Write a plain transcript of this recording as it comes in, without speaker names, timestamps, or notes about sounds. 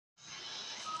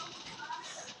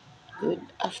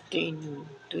Good afternoon.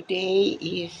 Today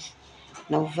is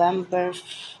November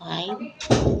 5.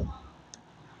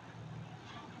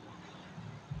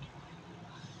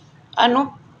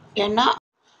 Ano? Yan na.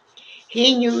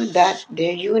 He knew that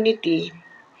their unity,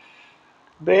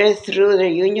 birthed through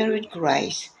their union with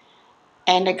Christ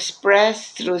and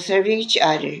expressed through serving each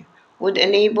other, would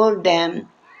enable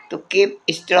them to keep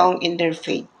strong in their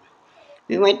faith.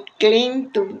 We might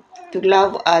cling to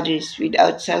love others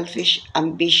without selfish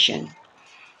ambition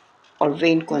or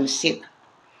vain conceit,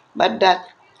 but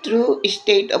that true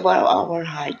state of our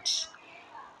hearts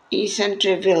isn't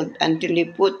revealed until we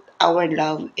put our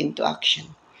love into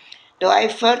action. Though I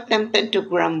felt tempted to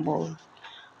grumble,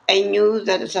 I knew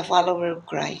that as a follower of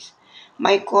Christ,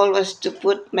 my call was to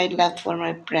put my love for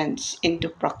my friends into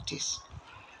practice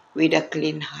with a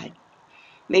clean heart.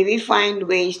 May we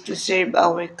find ways to serve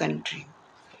our country,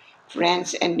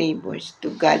 friends, and neighbors to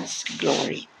God's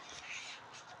glory.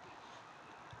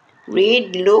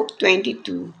 Read Luke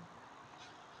 22,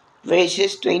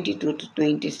 verses 22 to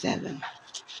 27,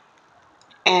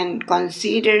 and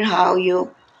consider how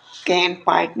you can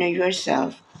partner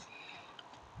yourself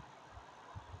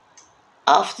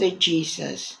after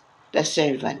Jesus, the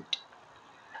servant,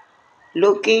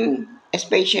 looking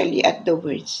especially at the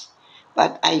words,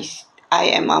 but I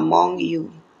am among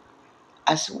you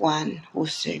as one who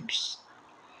serves.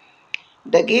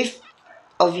 The gift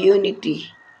of unity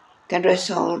can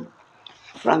result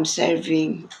from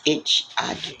serving each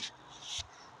other.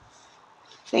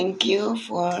 Thank you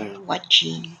for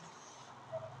watching.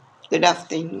 Good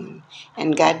afternoon,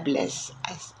 and God bless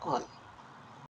us all.